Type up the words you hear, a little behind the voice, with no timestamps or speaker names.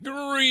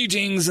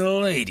Greetings,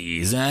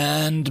 ladies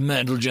and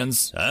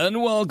gents,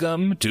 and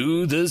welcome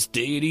to this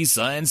daily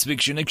science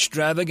fiction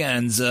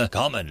extravaganza,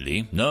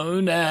 commonly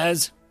known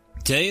as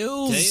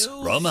Tales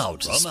from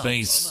Outer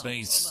Space.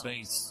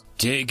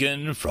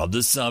 Taken from the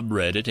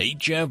subreddit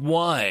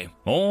HFY.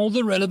 All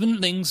the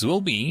relevant links will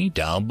be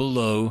down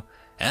below.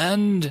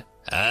 And,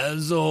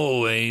 as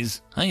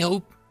always, I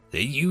hope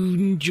that you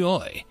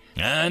enjoy.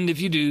 And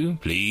if you do,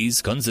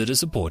 please consider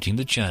supporting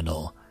the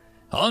channel.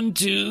 On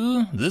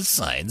to the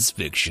science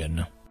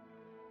fiction.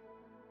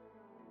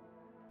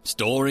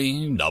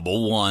 Story number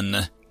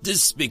 1.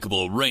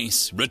 Despicable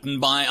Race, written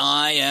by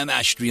I Am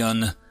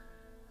Astrion.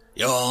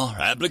 Your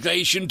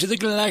application to the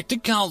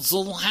Galactic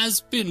Council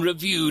has been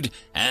reviewed,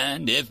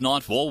 and if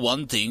not for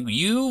one thing,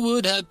 you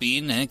would have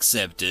been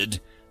accepted.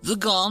 The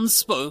Gon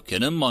spoke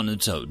in a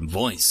monotone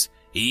voice.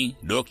 He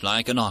looked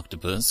like an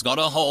octopus, got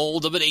a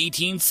hold of an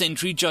 18th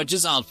century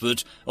judge's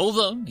outfit,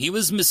 although he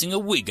was missing a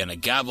wig and a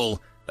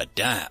gavel. But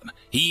damn,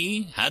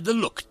 he had the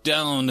look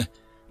down.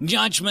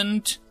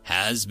 Judgment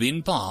has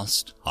been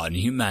passed on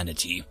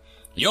humanity.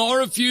 Your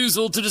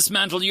refusal to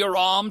dismantle your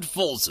armed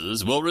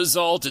forces will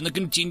result in the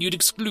continued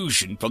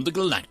exclusion from the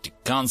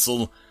Galactic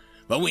Council.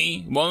 But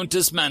we won't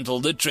dismantle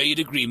the trade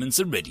agreements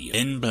already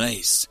in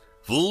place.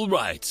 Full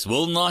rights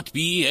will not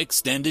be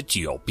extended to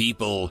your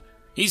people.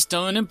 His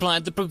tone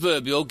implied the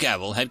proverbial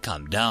gavel had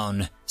come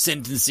down,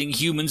 sentencing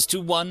humans to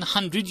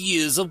 100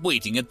 years of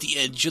waiting at the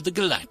edge of the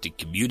galactic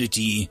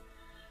community.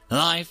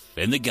 Life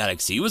in the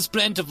galaxy was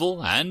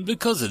plentiful, and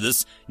because of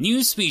this,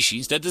 new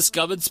species that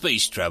discovered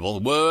space travel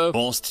were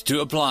forced to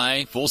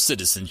apply for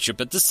citizenship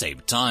at the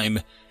same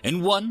time,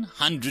 in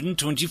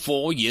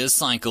 124-year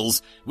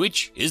cycles,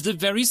 which is the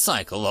very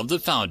cycle of the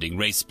founding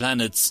race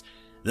planets.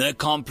 The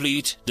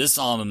complete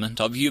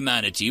disarmament of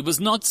humanity was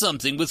not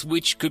something with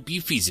which could be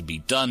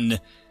feasibly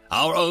done.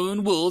 Our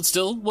own world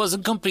still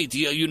wasn't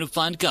completely a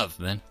unified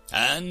government,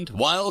 and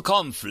while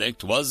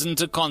conflict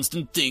wasn't a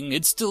constant thing,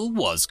 it still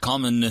was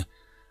common.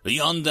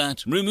 Beyond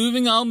that,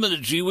 removing our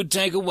military would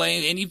take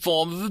away any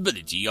form of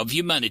ability of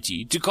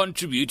humanity to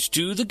contribute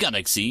to the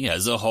galaxy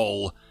as a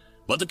whole.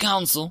 But the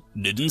Council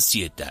didn't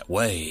see it that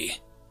way.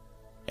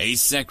 A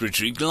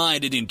secretary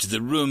glided into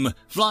the room.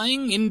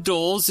 Flying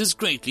indoors is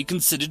greatly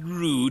considered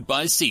rude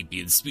by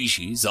sapient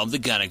species of the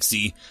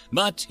galaxy,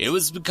 but it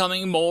was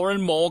becoming more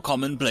and more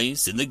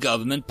commonplace in the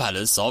government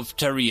palace of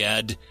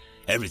Teriad.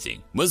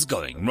 Everything was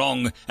going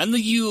wrong, and the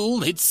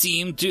Yule, it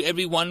seemed to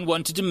everyone,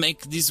 wanted to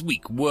make this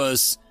week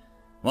worse.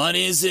 "What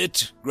is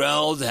it?"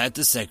 growled at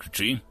the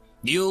secretary.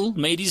 Yule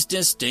made his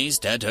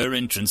distaste at her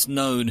entrance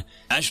known.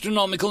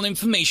 Astronomical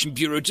Information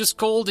Bureau just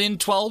called in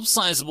 12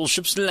 sizable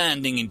ships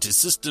landing into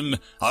system,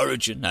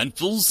 origin, and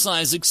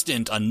full-size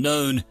extent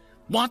unknown.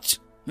 What?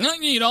 I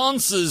need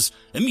answers.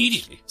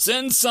 Immediately.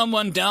 Send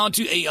someone down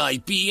to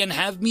AIB and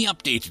have me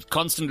updated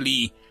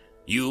constantly.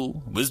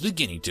 Yule was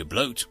beginning to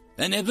bloat,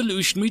 an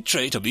evolutionary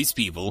trait of his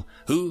people,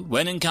 who,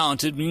 when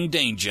encountered in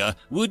danger,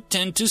 would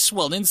tend to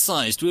swell in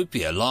size to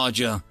appear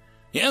larger.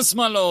 "Yes,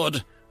 my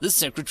lord." The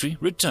secretary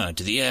returned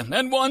to the air.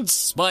 "At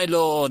once, my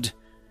lord."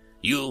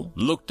 Yule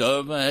looked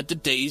over at the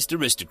dazed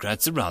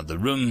aristocrats around the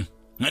room.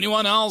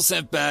 "Anyone else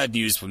have bad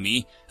news for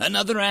me?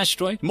 Another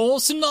asteroid? More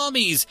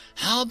tsunamis?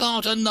 How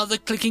about another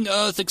clicking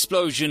Earth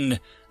explosion?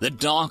 The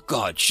Dark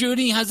God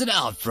surely has it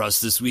out for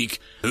us this week.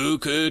 Who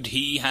could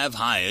he have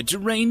hired to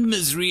rain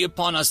misery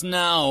upon us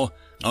now?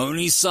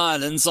 Only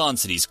silence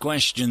answered these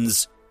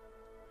questions.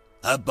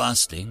 A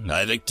bustling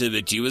of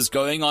activity was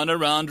going on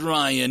around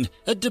Ryan.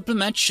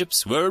 Diplomat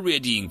ships were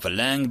readying for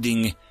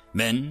landing.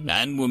 Men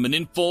and women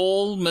in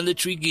full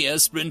military gear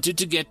sprinted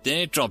to get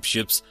their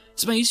dropships.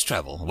 Space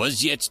travel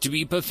was yet to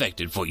be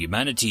perfected for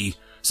humanity,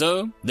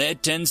 so there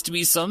tends to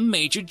be some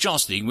major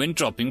jostling when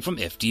dropping from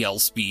FTL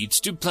speeds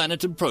to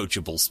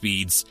planet-approachable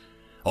speeds.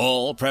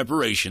 All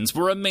preparations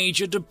for a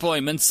major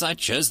deployment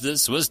such as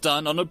this was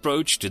done on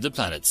approach to the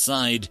planet's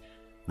side.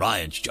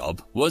 Ryan's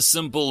job was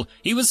simple.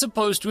 He was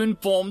supposed to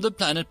inform the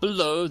planet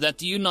below that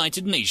the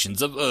United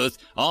Nations of Earth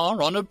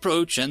are on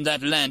approach and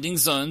that landing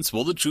zones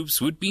for the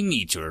troops would be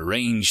neatly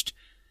arranged.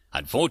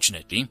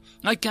 Unfortunately,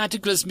 a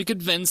cataclysmic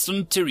events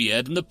on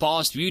Teriad in the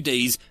past few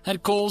days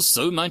had caused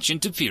so much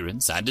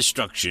interference and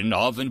destruction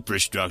of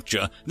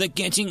infrastructure that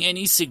getting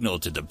any signal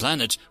to the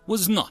planet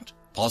was not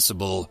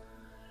possible.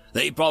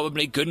 They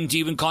probably couldn't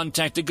even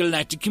contact the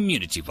galactic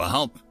community for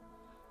help.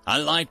 A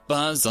light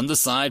buzz on the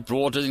side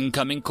brought an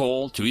incoming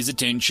call to his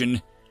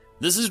attention.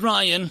 "This is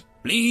Ryan.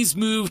 Please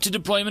move to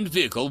deployment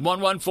vehicle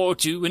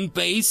 1142 in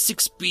Base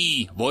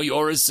 6B for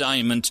your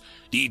assignment.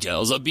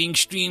 Details are being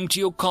streamed to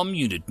your comm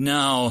unit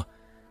now."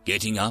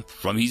 Getting up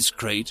from his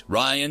crate,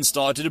 Ryan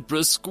started a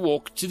brisk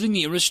walk to the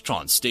nearest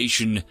trans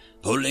station.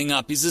 Pulling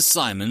up his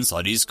assignments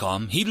on his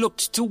comm, he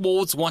looked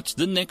towards what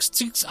the next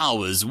 6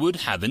 hours would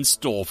have in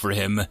store for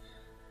him.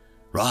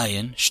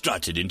 Ryan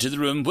strutted into the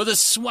room with a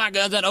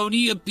swagger that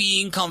only a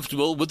being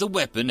comfortable with a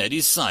weapon at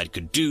his side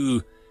could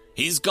do.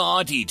 His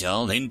guard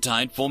detail in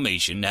tight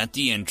formation at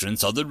the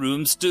entrance of the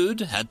room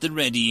stood at the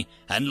ready,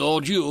 and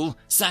Lord Yule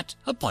sat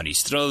upon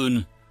his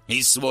throne,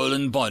 his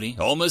swollen body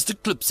almost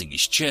eclipsing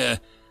his chair.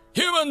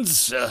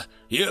 Humans,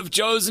 you have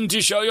chosen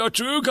to show your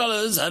true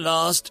colors at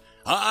last.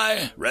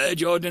 I read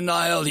your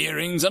denial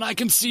hearings, and I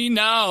can see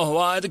now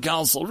why the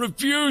council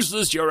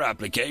refuses your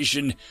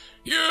application.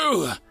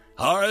 You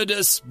are a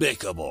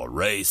despicable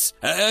race,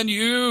 and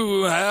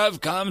you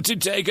have come to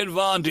take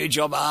advantage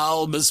of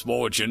our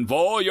misfortune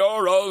for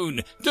your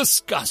own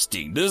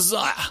disgusting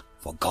desire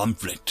for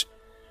conflict.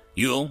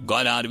 Yule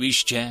got out of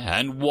his chair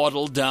and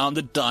waddled down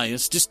the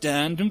dais to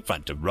stand in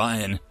front of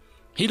Ryan.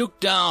 He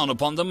looked down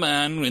upon the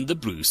man in the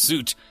blue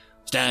suit.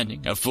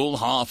 Standing a full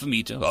half a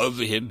meter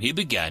over him, he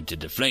began to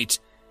deflate.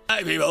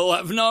 My people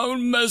have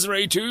known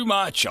misery too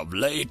much of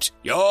late.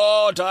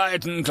 Your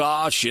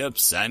Titan-class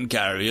ships and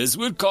carriers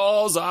would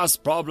cause us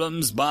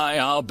problems by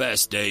our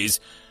best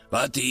days,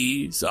 but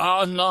these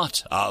are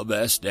not our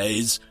best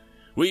days.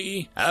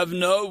 We have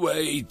no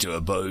way to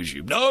oppose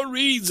you, no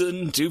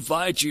reason to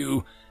fight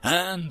you,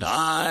 and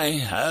I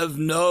have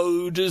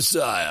no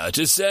desire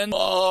to send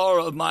more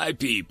of my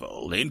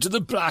people into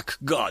the Black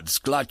God's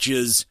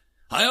clutches.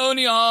 I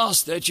only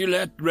ask that you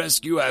let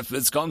rescue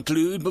efforts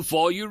conclude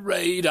before you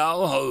raid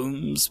our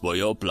homes for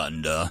your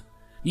plunder.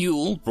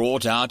 Yule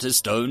brought out a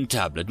stone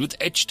tablet with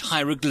etched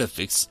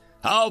hieroglyphics.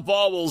 Our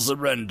paw will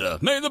surrender.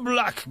 May the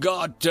Black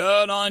God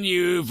turn on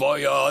you for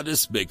your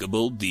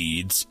despicable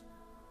deeds.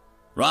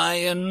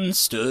 Ryan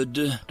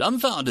stood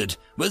dumbfounded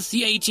with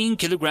the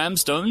 18-kilogram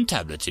stone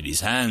tablet in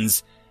his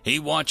hands. He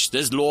watched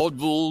as Lord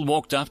Vul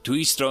walked up to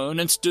his throne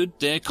and stood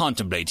there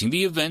contemplating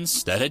the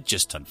events that had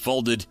just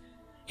unfolded.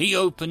 He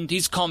opened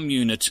his comm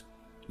unit.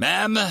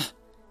 "Ma'am,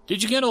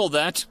 did you get all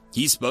that?"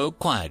 He spoke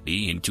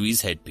quietly into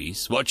his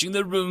headpiece, watching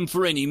the room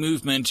for any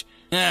movement.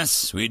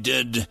 "Yes, we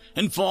did.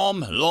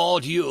 Inform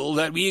Lord Yule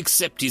that we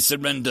accept his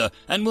surrender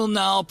and will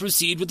now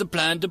proceed with the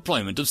planned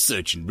deployment of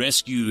search and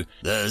rescue.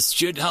 This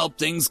should help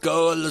things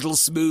go a little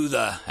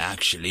smoother,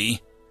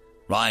 actually."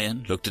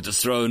 Ryan looked at the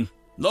throne.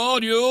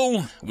 "Lord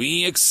Yule,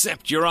 we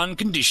accept your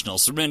unconditional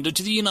surrender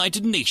to the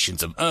United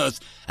Nations of Earth,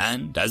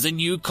 and as a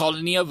new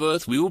colony of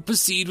Earth we will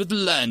proceed with the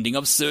landing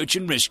of search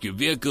and rescue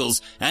vehicles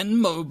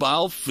and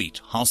mobile fleet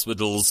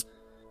hospitals."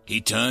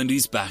 He turned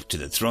his back to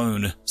the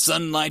throne,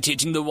 sunlight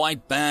hitting the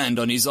white band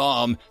on his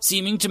arm,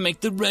 seeming to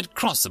make the red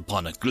cross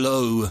upon it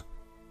glow.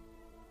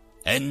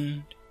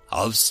 End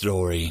of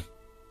story.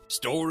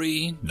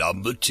 Story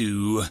number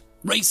 2,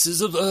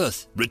 Races of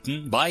Earth,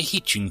 written by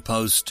Hitching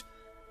Post.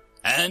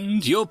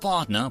 And your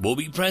partner will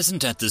be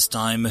present at this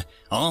time,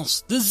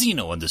 as the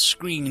Xeno on the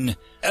screen.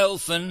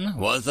 Elfin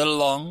was a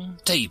long,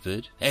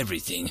 tapered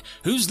everything,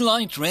 whose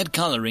light red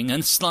coloring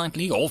and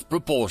slightly off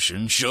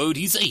proportion showed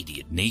his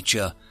alien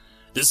nature.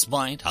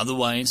 Despite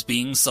otherwise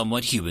being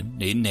somewhat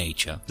human in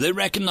nature, the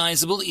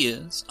recognizable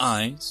ears,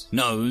 eyes,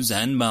 nose,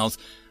 and mouth,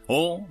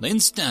 all in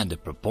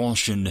standard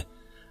proportion.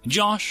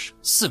 Josh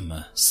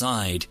Simmer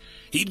sighed.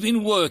 He'd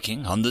been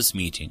working on this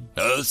meeting,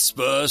 Earth's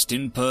first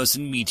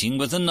in-person meeting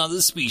with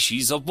another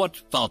species of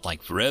what felt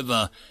like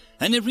forever,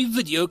 and every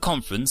video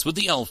conference with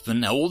the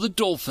Elfin or the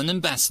Dolphin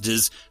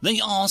ambassadors,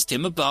 they asked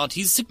him about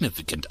his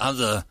significant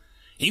other.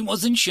 He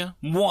wasn't sure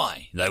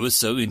why they were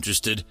so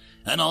interested,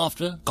 and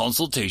after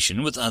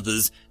consultation with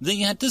others, they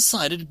had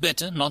decided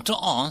better not to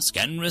ask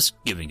and risk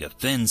giving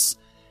offense.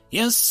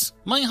 "Yes,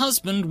 my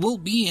husband will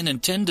be in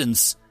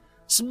attendance."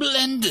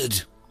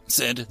 "Splendid,"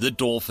 said the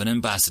Dolphin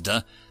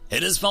ambassador.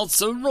 "It has felt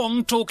so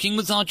wrong talking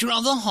without your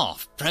other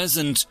half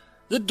present."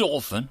 The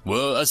Dolphin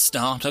were as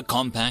stout or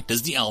compact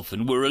as the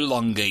Elfin were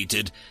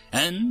elongated,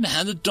 and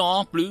had a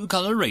dark blue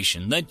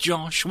coloration that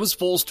Josh was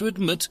forced to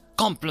admit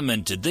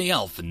complemented the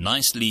Elfin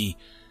nicely.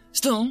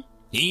 Still,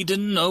 he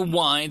didn't know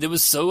why they were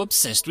so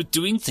obsessed with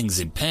doing things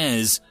in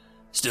pairs.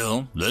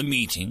 Still, the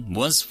meeting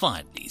was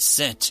finally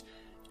set,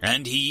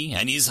 and he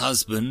and his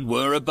husband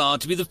were about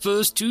to be the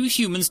first 2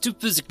 humans to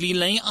physically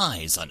lay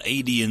eyes on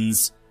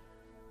aliens.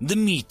 The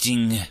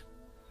meeting.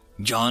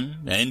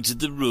 John entered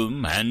the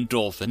room, and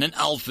Dolphin and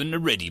Elfin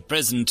already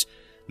present.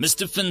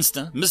 "Mr.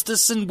 Finster, Mr.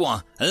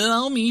 Sinbois,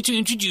 allow me to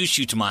introduce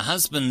you to my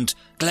husband,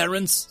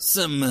 Clarence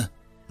Sim."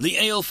 The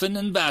Elfin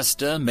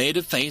ambassador made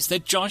a face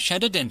that Josh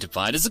had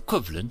identified as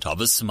equivalent of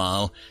a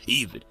smile,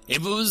 even if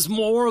it was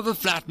more of a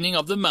flattening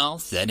of the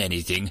mouth than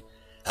anything.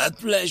 "A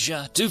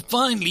pleasure to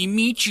finally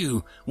meet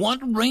you. What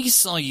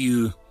race are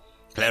you?"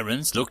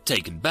 Clarence looked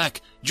taken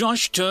back.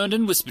 Josh turned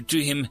and whispered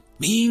to him,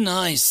 "Be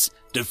nice.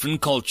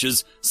 Different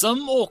cultures,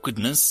 some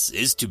awkwardness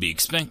is to be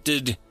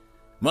expected."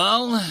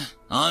 "Well,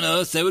 on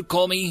Earth they would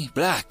call me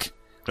Black,"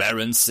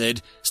 Clarence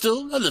said,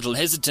 still a little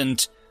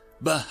hesitant.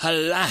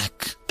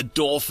 "Bahalak," the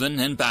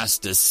Dolphin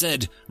ambassador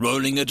said,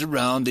 rolling it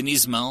around in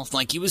his mouth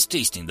like he was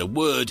tasting the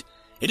word.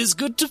 "It is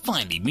good to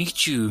finally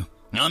meet you.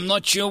 I'm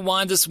not sure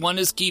why this one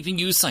is keeping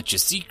you such a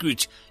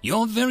secret.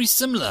 You're very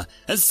similar,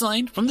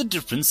 aside from the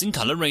difference in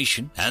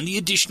coloration and the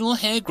additional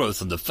hair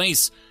growth on the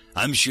face.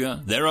 I'm sure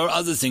there are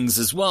other things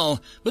as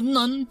well, but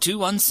none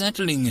too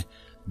unsettling.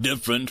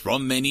 Different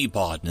from many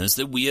partners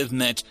that we have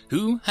met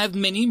who have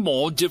many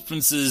more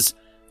differences.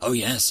 Oh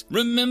yes,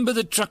 remember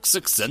the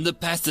Truxics and the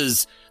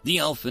Pathers," the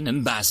Elfin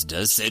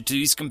ambassador said to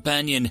his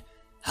companion.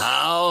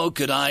 "How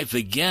could I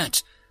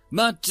forget?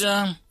 But,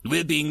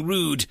 we're being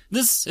rude.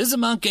 This is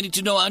about getting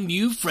to know our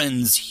new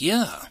friends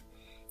here.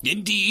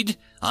 Indeed,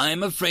 I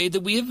am afraid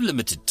that we have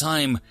limited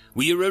time.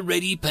 We are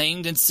already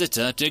paying and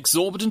sitter to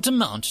exorbitant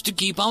amount to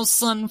keep our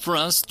son for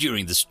us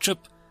during this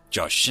trip,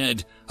 Josh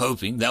said,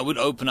 hoping that would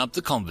open up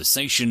the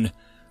conversation.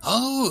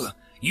 Oh,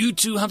 you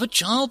two have a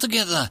child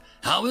together.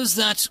 How is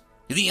that?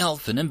 The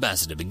elfin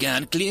ambassador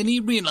began, clearly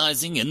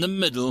realizing in the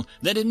middle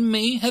that it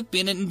may have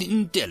been an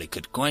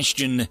indelicate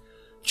question.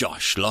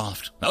 Josh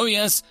laughed. Oh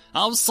yes,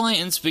 our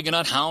science figured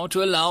out how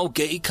to allow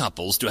gay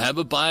couples to have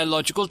a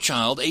biological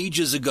child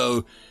ages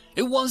ago.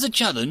 It was a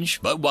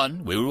challenge, but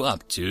one we were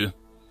up to.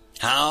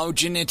 How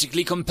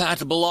genetically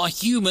compatible are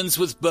humans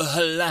with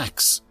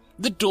Bahalax?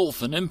 The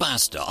dolphin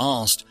ambassador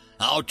asked.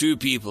 Our two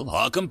people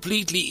are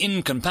completely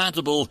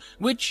incompatible,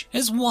 which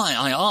is why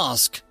I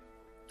ask.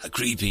 A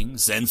creeping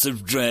sense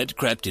of dread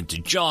crept into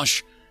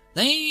Josh.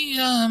 They,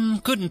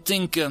 couldn't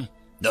think,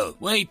 No,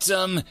 wait,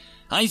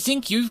 I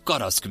think you've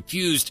got us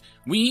confused.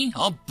 We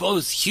are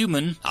both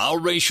human. Our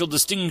racial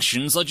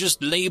distinctions are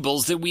just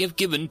labels that we have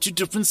given to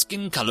different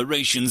skin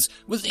colorations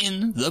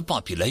within the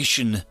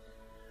population.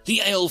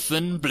 The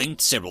elfin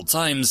blinked several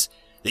times.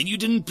 Then you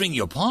didn't bring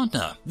your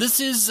partner. This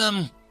is,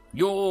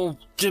 your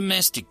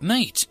domestic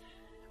mate.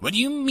 What do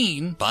you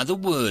mean by the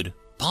word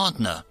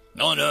partner?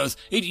 On Earth,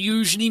 it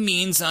usually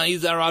means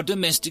either our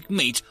domestic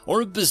mate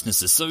or a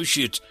business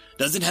associate.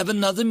 Does it have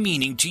another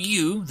meaning to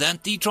you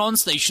that the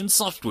translation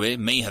software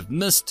may have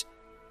missed?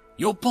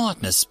 Your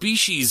partner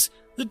species,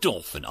 the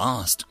dolphin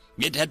asked.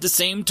 It had the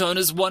same tone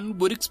as one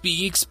would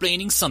be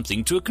explaining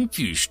something to a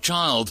confused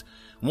child.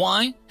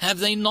 Why have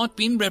they not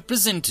been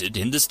represented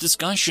in this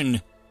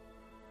discussion?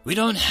 We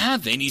don't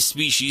have any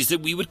species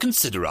that we would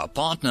consider our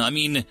partner. I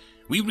mean,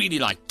 we really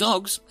like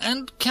dogs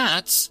and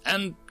cats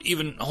and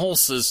even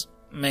horses.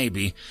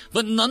 Maybe,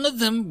 but none of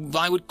them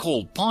I would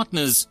call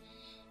partners.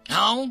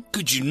 How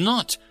could you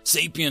not?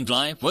 Sapient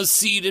life was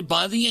seeded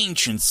by the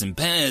ancients in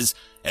pairs.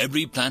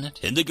 Every planet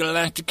in the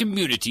galactic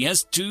community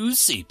has two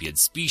sapient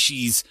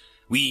species.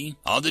 We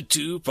are the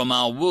two from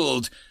our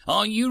world.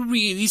 Are you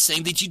really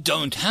saying that you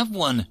don't have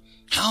one?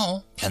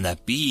 How can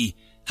that be?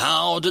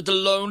 How did the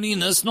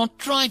loneliness not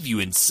drive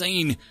you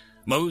insane?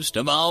 Most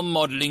of our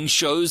modeling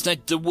shows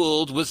that the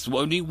world with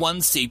only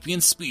one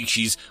sapient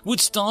species would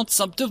start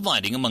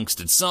subdividing amongst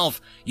itself,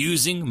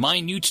 using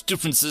minute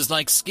differences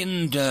like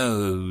skin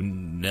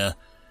tone.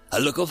 A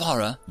look of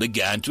horror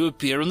began to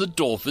appear on the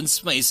dolphin's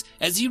face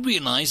as he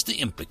realized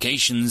the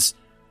implications.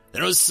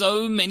 There are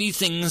so many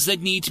things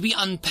that need to be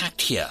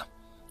unpacked here.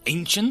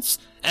 Ancients,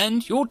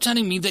 and you're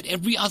telling me that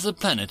every other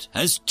planet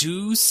has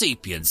two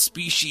sapient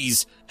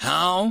species.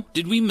 How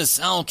did we miss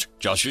out?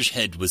 Josh's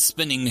head was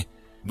spinning.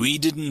 We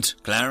didn't,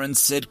 Clarence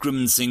said,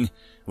 grimacing.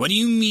 What do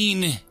you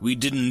mean, we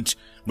didn't?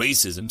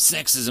 Racism,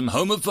 sexism,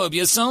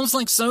 homophobia sounds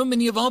like so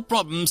many of our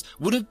problems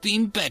would have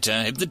been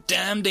better if the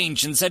damned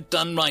ancients had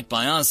done right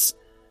by us.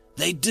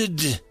 They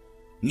did.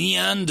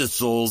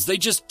 Neanderthals, they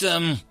just,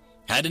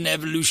 had an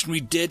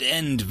evolutionary dead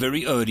end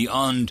very early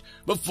on,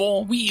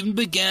 before we even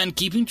began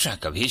keeping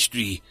track of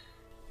history.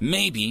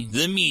 Maybe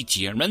the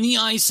meteor and the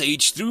ice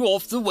age threw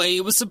off the way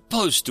it was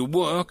supposed to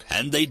work,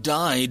 and they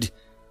died.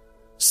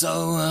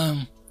 So,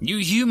 you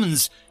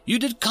humans, you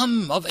did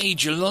come of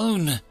age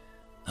alone.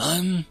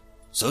 I'm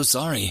so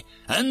sorry,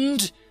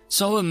 and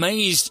so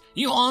amazed.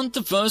 You aren't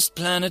the first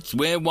planet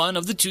where one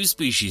of the two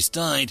species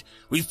died.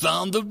 We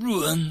found the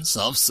ruins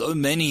of so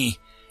many.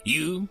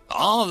 You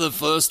are the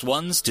first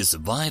ones to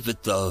survive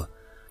it, though.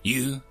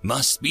 You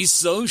must be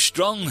so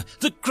strong.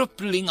 The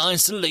crippling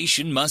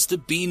isolation must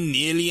have been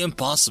nearly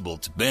impossible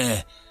to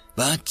bear.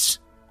 But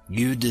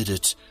you did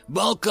it.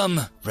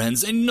 Welcome,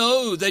 friends, and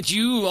know that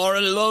you are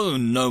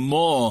alone no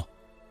more.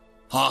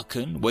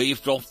 Harkin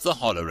waved off the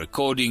hollow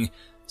recording.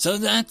 So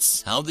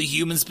that's how the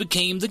humans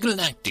became the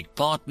galactic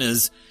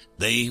partners.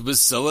 They were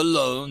so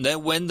alone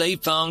that when they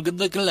found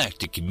the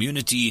galactic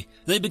community,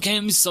 they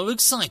became so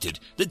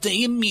excited that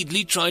they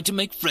immediately tried to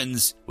make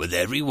friends with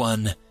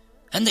everyone.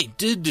 And they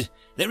did.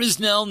 There is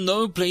now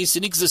no place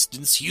in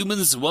existence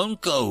humans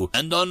won't go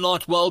and are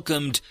not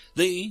welcomed.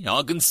 They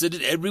are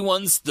considered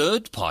everyone's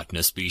third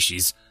partner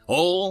species,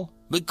 all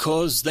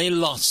because they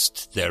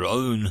lost their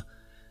own,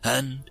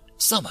 and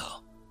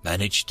somehow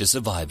managed to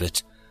survive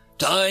it.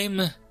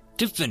 Time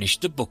to finish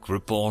the book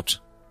report.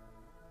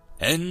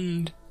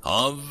 End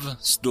of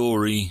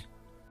story.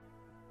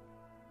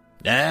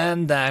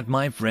 And that,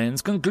 my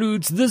friends,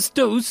 concludes this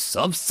dose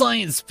of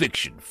science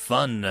fiction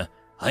fun.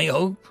 I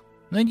hope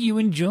that you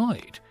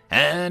enjoyed.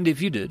 And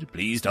if you did,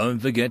 please don't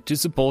forget to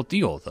support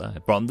the author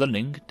from the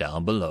link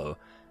down below.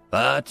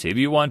 But if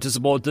you want to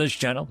support this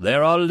channel,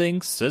 there are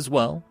links as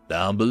well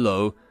down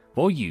below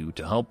for you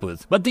to help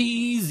with. But the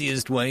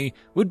easiest way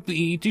would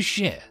be to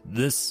share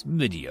this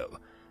video.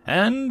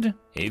 And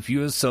if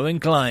you are so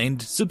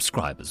inclined,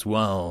 subscribe as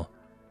well.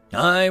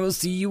 I will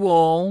see you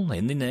all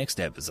in the next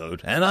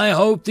episode, and I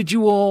hope that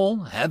you all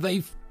have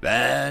a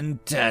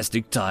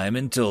fantastic time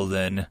until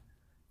then.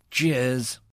 Cheers.